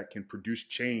coach that can produce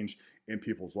change in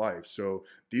people's lives. So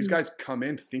these guys come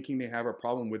in thinking they have a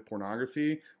problem with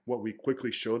pornography. What we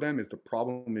quickly show them is the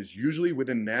problem is usually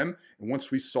within them. And once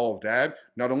we solve that,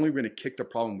 not only are we going to kick the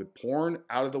problem with porn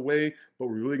out of the way, but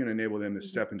we're really going to enable them to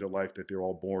step into life that they're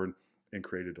all born and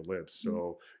created to live.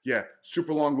 So yeah,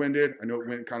 super long-winded. I know it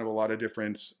went kind of a lot of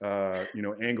different,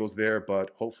 angles there,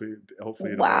 but hopefully it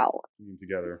all came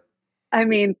together. I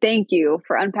mean, thank you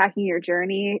for unpacking your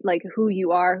journey, like who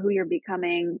you are, who you're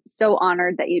becoming. So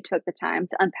honored that you took the time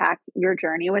to unpack your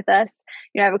journey with us.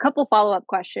 I have a couple follow-up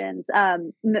questions.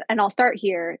 And I'll start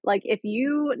here. Like if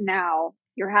you're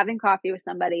having coffee with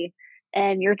somebody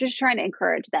and you're just trying to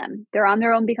encourage them, they're on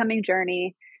their own becoming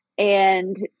journey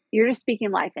and you're just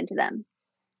speaking life into them,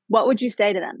 what would you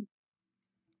say to them?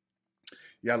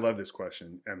 Yeah, I love this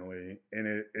question, Emily.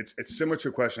 And it's similar to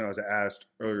a question I was asked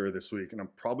earlier this week, and I'm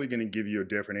probably going to give you a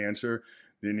different answer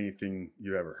than anything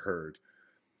you ever heard.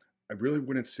 I really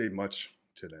wouldn't say much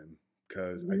to them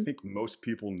because I think most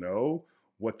people know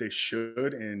what they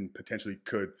should and potentially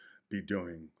could be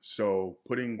doing. So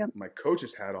putting my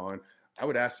coach's hat on, I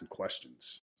would ask some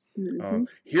questions.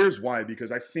 Here's why,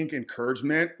 because I think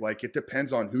encouragement, like it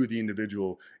depends on who the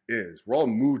individual is. We're all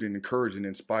moved and encouraged and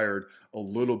inspired a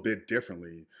little bit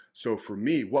differently. So for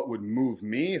me, what would move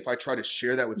me if I try to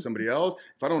share that with somebody else,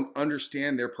 if I don't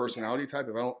understand their personality type,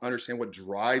 if I don't understand what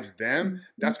drives them,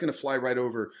 that's going to fly right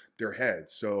over their head.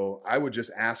 So I would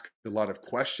just ask a lot of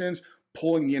questions,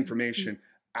 pulling the information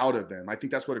out of them. I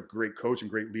think that's what a great coach and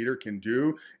great leader can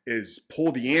do, is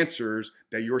pull the answers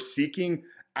that you're seeking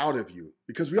out of you,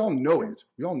 because we all know it.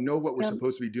 We all know what we're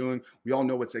supposed to be doing. We all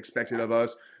know what's expected of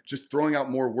us. Just throwing out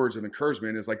more words of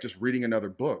encouragement is like just reading another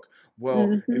book.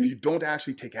 Well, if you don't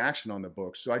actually take action on the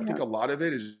book. So I think a lot of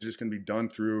it is just going to be done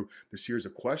through the series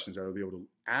of questions that I'll be able to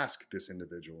ask this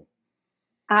individual.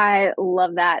 I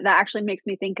love that. That actually makes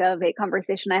me think of a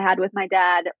conversation I had with my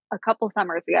dad a couple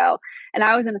summers ago. And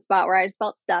I was in a spot where I just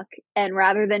felt stuck. And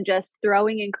rather than just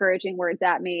throwing encouraging words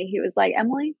at me, he was like,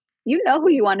 Emily, you know who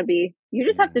you want to be. You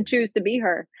just have to choose to be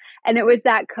her. And it was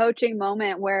that coaching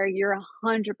moment where you're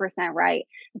 100% right.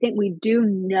 I think we do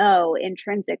know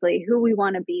intrinsically who we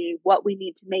want to be, what we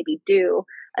need to maybe do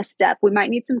a step. We might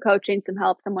need some coaching, some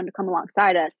help, someone to come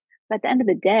alongside us. But at the end of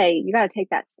the day, you got to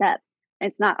take that step.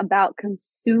 It's not about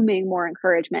consuming more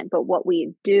encouragement, but what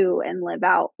we do and live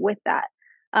out with that.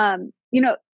 You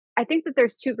know, I think that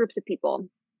there's two groups of people,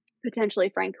 potentially,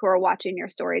 Frank, who are watching your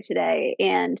story today.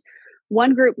 And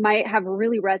one group might have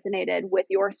really resonated with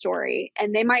your story,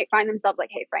 and they might find themselves like,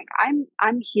 hey, Frank,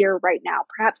 I'm here right now.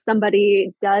 Perhaps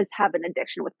somebody does have an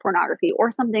addiction with pornography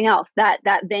or something else, that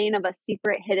vein of a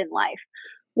secret hidden life.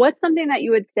 What's something that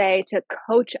you would say to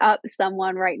coach up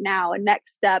someone right now, a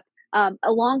next step,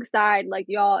 alongside, like,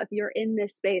 y'all, if you're in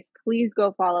this space, please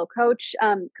go follow Coach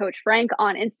Frank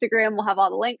on Instagram. We'll have all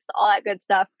the links, all that good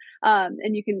stuff.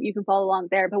 And you can follow along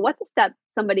there. But what's a step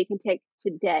somebody can take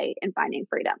today in finding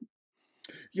freedom?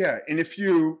 Yeah. And if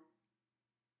you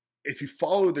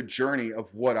follow the journey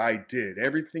of what I did,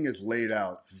 everything is laid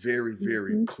out very,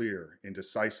 very clear and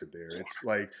decisive there. It's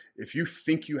like, if you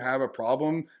think you have a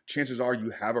problem, chances are you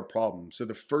have a problem. So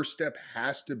the first step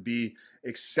has to be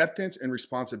acceptance and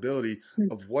responsibility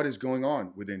of what is going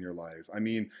on within your life. I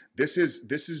mean, this is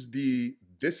the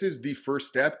first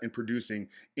step in producing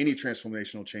any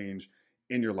transformational change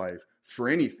in your life for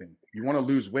anything. You want to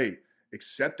lose weight,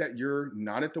 accept that you're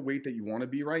not at the weight that you want to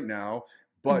be right now,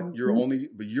 but you're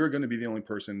going to be the only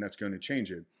person that's going to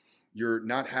change it. You're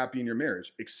not happy in your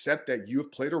marriage. Accept that you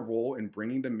have played a role in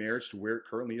bringing the marriage to where it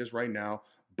currently is right now,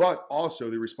 but also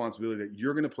the responsibility that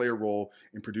you're going to play a role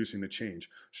in producing the change.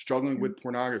 Struggling with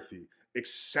pornography.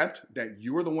 Accept that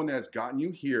you are the one that has gotten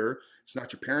you here. It's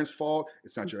not your parents' fault.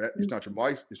 It's not your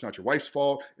wife's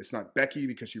fault. It's not Becky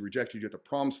because she rejected you at the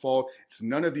prom's fault. It's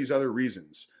none of these other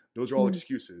reasons. Those are all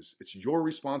excuses. It's your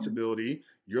responsibility.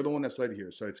 You're the one that's led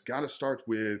here. So it's got to start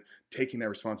with taking that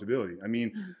responsibility. I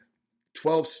mean,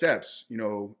 12 steps,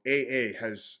 AA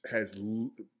has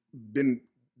been,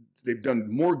 they've done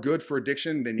more good for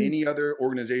addiction than any other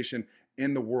organization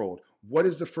in the world. What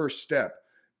is the first step?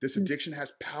 This addiction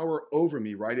has power over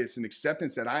me, right? It's an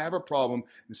acceptance that I have a problem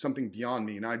and something beyond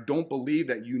me. And I don't believe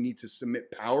that you need to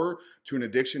submit power to an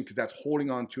addiction because that's holding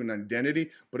on to an identity.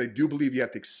 But I do believe you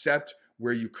have to accept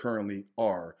where you currently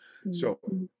are. So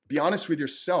be honest with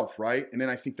yourself, right? And then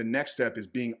I think the next step is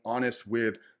being honest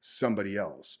with somebody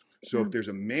else. So if there's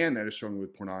a man that is struggling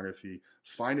with pornography,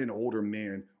 find an older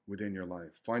man within your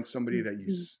life. Find somebody that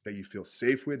you feel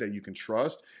safe with, that you can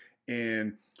trust,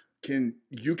 and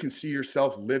you can see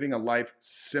yourself living a life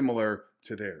similar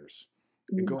to theirs.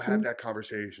 And go have that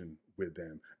conversation with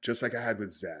them, just like I had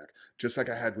with Zach, just like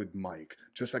I had with Mike,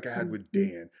 just like I had with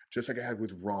Dan, just like I had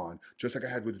with Ron, just like I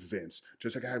had with Vince,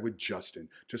 just like I had with Justin,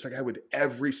 just like I had with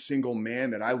every single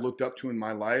man that I looked up to in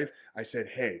my life. I said,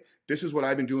 hey, this is what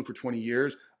I've been doing for 20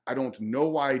 years. I don't know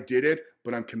why I did it,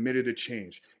 but I'm committed to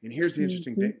change. And here's the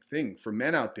interesting thing for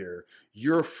men out there.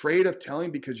 You're afraid of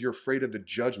telling because you're afraid of the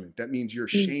judgment. That means you're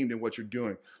ashamed in what you're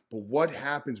doing. But what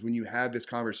happens when you have this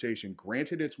conversation?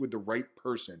 Granted, it's with the right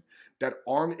person. That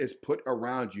arm is put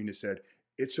around you and it said,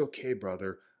 it's okay,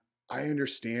 brother. I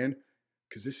understand,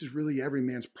 because this is really every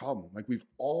man's problem. Like, we've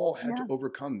all had to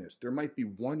overcome this. There might be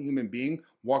one human being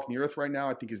walking the earth right now,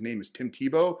 I think his name is Tim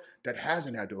Tebow, that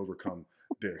hasn't had to overcome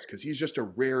this because he's just a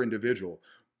rare individual.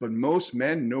 But most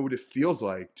men know what it feels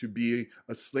like to be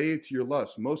a slave to your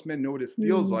lust. Most men know what it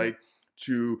feels like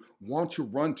to want to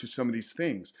run to some of these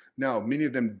things. Now, many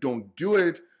of them don't do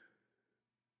it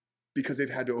because they've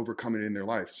had to overcome it in their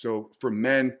life. So for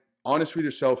men, honest with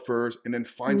yourself first, and then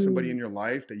find somebody in your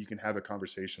life that you can have a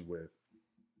conversation with.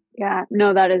 Yeah,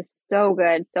 no, that is so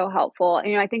good, so helpful.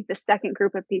 And, I think the second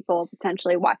group of people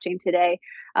potentially watching today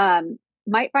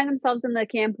might find themselves in the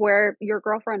camp where your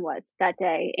girlfriend was that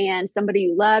day, and somebody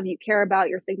you love, you care about,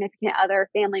 your significant other,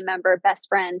 family member, best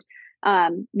friend,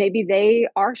 maybe they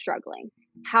are struggling.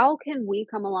 How can we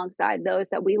come alongside those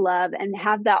that we love and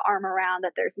have that arm around,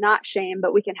 that there's not shame,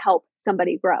 but we can help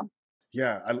somebody grow?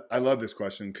 Yeah, I love this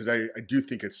question because I do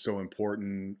think it's so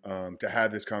important to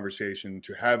have this conversation,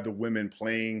 to have the women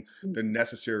playing the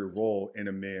necessary role in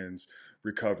a man's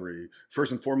recovery.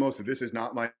 First and foremost, this is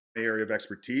not my area of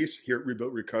expertise. Here at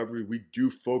Rebuilt Recovery, we do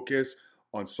focus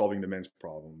on solving the men's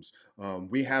problems.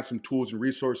 We have some tools and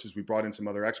resources. We brought in some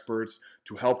other experts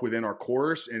to help within our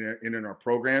course and in our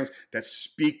programs that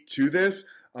speak to this.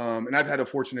 And I've had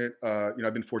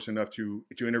I've been fortunate enough to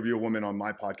interview a woman on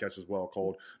my podcast as well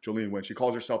called Jolene Wynn. She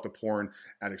calls herself the porn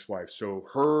addict's wife. So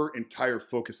her entire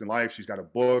focus in life, she's got a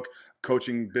book,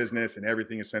 coaching business, and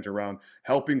everything is centered around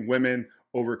helping women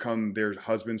overcome their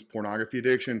husband's pornography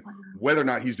addiction, whether or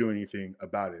not he's doing anything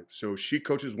about it. So she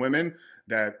coaches women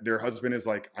that their husband is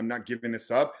like, I'm not giving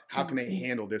this up. How can they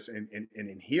handle this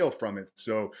and heal from it?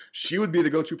 So she would be the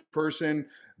go-to person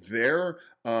there.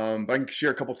 But I can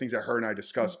share a couple things that her and I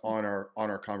discussed on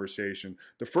our conversation.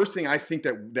 The first thing I think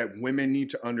that women need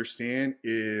to understand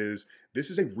is this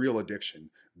is a real addiction.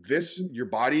 Your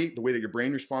body, the way that your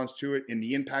brain responds to it, and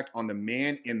the impact on the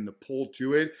man and the pull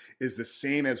to it is the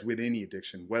same as with any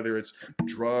addiction, whether it's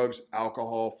drugs,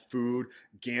 alcohol, food,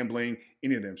 gambling,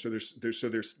 any of them. So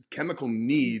there's chemical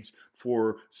needs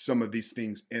for some of these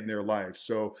things in their life.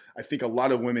 So I think a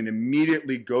lot of women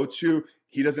immediately go to,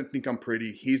 he doesn't think I'm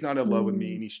pretty, he's not in love with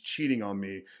me, and he's cheating on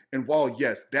me. And while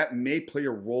yes, that may play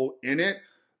a role in it,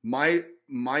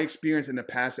 my experience in the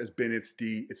past has been it's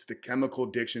the chemical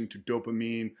addiction to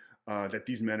dopamine that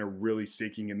these men are really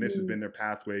seeking, and this has been their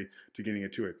pathway to getting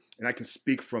into it. And I can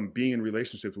speak from being in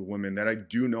relationships with women that I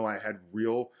do know I had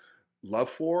real love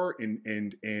for,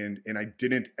 and I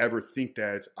didn't ever think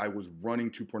that I was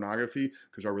running to pornography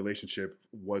because our relationship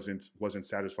wasn't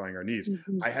satisfying our needs.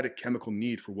 I had a chemical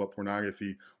need for what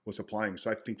pornography was supplying. So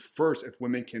I think first, if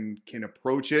women can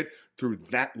approach it through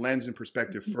that lens and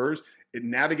perspective first, it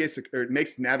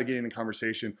makes navigating the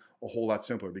conversation a whole lot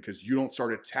simpler, because you don't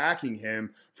start attacking him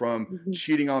from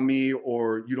cheating on me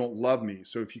or you don't love me.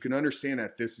 So if you can understand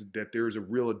that there is a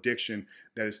real addiction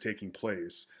that is taking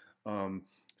place.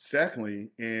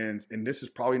 Secondly, and this is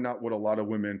probably not what a lot of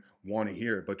women want to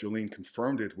hear, but Jolene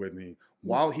confirmed it with me.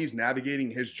 While he's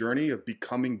navigating his journey of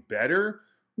becoming better,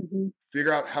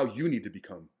 figure out how you need to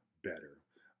become better.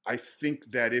 I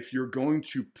think that if you're going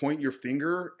to point your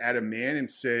finger at a man and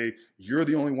say, you're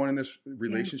the only one in this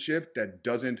relationship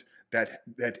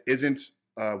that isn't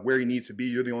where he needs to be,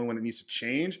 you're the only one that needs to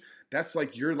change, that's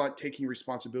like you're not taking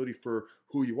responsibility for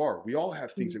who you are. We all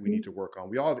have things that we need to work on.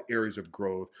 We all have areas of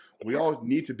growth. We all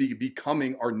need to be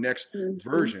becoming our next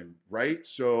version, right?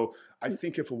 So I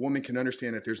think if a woman can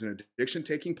understand that there's an addiction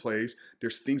taking place,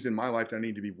 there's things in my life that I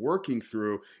need to be working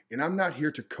through, and I'm not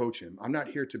here to coach him. I'm not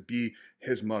here to be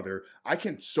his mother. I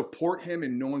can support him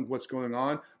in knowing what's going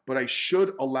on, but I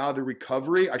should allow the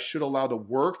recovery, I should allow the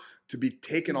work to be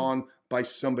taken on by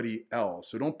somebody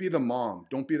else. So don't be the mom.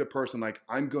 Don't be the person like,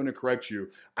 I'm going to correct you.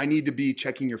 I need to be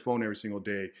checking your phone every single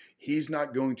day. He's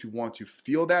not going to want to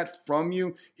feel that from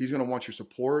you. He's going to want your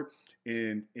support,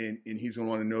 and he's going to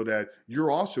want to know that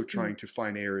you're also trying to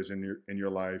find areas in your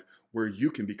life where you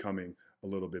can becoming a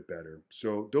little bit better.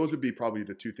 So those would be probably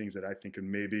the two things that I think can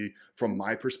maybe, from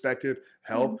my perspective,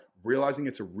 help realizing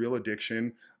it's a real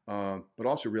addiction, but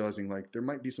also realizing like there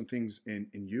might be some things in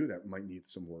you that might need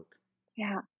some work.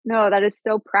 Yeah. No, that is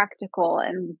so practical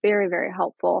and very, very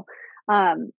helpful.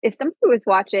 If somebody was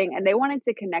watching and they wanted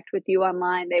to connect with you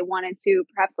online, they wanted to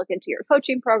perhaps look into your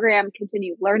coaching program,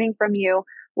 continue learning from you,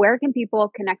 where can people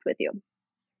connect with you?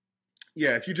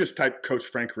 Yeah, if you just type Coach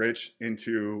Frank Rich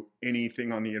into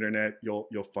anything on the internet, you'll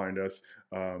find us.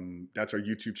 That's our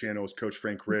YouTube channel, is Coach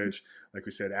Frank Rich. Like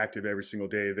we said, active every single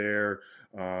day there.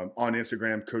 On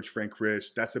Instagram, Coach Frank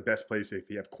Rich. That's the best place if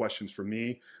you have questions for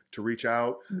me to reach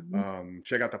out.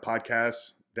 Check out the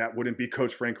podcast. That wouldn't be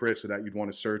Coach Frank Rich, so that you'd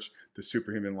want to search The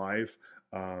Superhuman Life.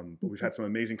 But we've had some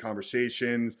amazing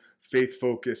conversations,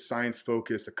 faith-focused,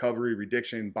 science-focused, recovery,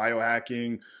 addiction,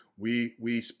 biohacking.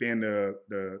 We span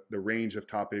the range of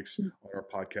topics on our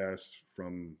podcast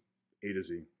from A to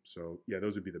Z. So yeah,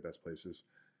 those would be the best places.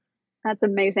 That's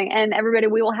amazing. And everybody,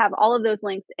 we will have all of those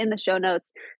links in the show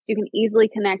notes so you can easily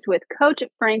connect with Coach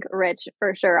Frank Rich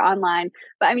for sure online.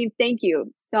 But I mean, thank you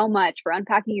so much for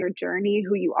unpacking your journey,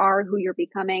 who you are, who you're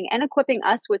becoming, and equipping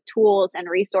us with tools and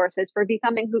resources for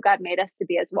becoming who God made us to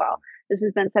be as well. This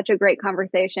has been such a great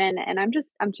conversation, and I'm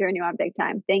cheering you on big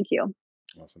time. Thank you.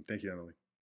 Awesome. Thank you, Emily.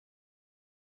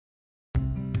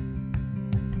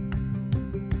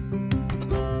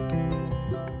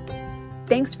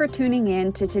 Thanks for tuning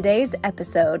in to today's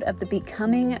episode of the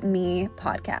Becoming Me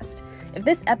podcast. If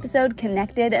this episode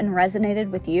connected and resonated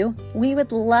with you, we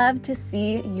would love to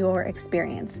see your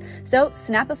experience. So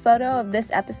snap a photo of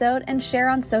this episode and share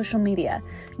on social media.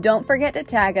 Don't forget to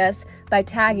tag us by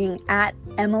tagging at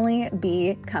Emily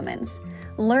B. Cummins.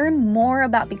 Learn more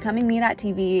about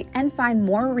BecomingMe.tv and find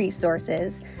more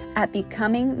resources at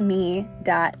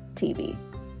BecomingMe.tv.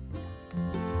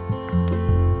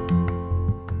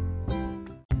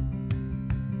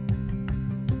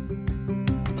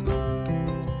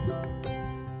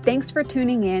 Thanks for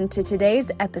tuning in to today's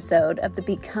episode of the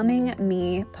Becoming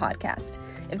Me podcast.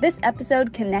 If this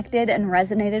episode connected and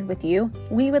resonated with you,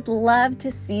 we would love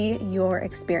to see your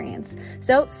experience.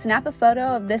 So snap a photo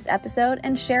of this episode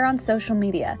and share on social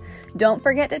media. Don't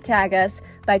forget to tag us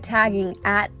by tagging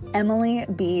at Emily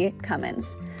B.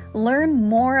 Cummins. Learn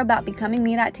more about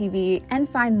BecomingMe.tv and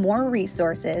find more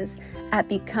resources at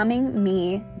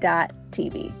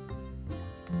BecomingMe.tv.